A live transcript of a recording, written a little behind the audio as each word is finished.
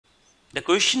The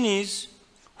question is,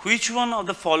 which one of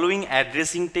the following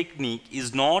addressing technique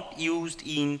is not used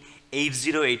in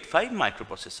 8085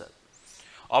 microprocessor?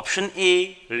 Option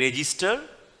A, register.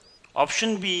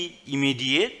 Option B,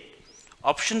 immediate.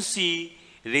 Option C,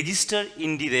 register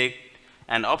indirect.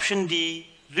 And option D,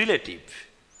 relative.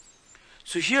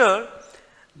 So here,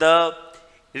 the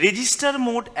register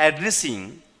mode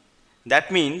addressing,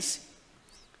 that means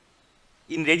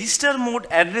in register mode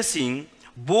addressing,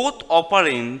 both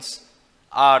operands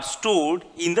are stored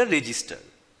in the register,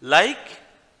 like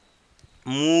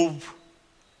move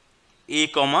A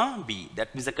comma B.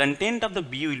 That means the content of the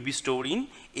B will be stored in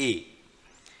A.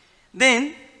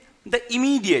 Then the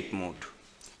immediate mode.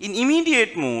 In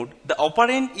immediate mode, the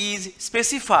operand is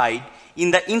specified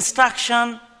in the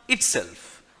instruction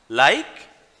itself, like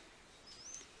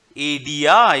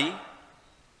ADI,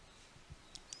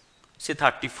 say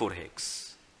 34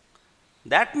 hex.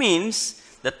 That means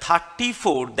the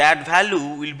 34, that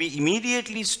value will be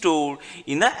immediately stored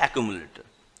in the accumulator.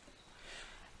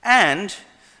 And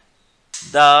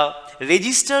the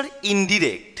register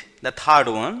indirect, the third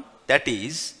one, that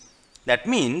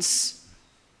means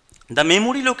the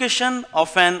memory location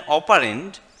of an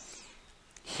operand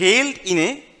held in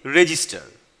a register,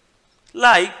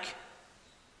 like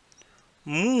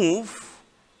move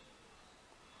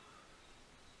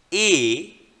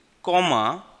A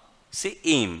comma say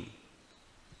M.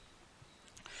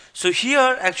 So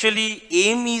here actually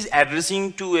M is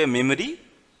addressing to a memory,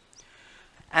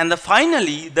 and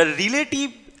finally the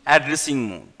relative addressing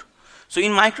mode. So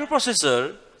in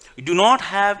microprocessor, we do not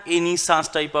have any such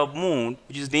type of mode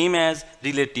which is named as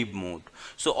relative mode.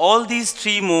 So all these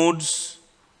three modes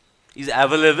is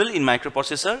available in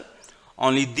microprocessor.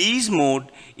 Only this mode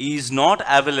is not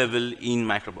available in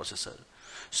microprocessor.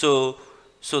 So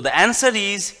the answer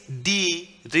is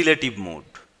D, relative mode.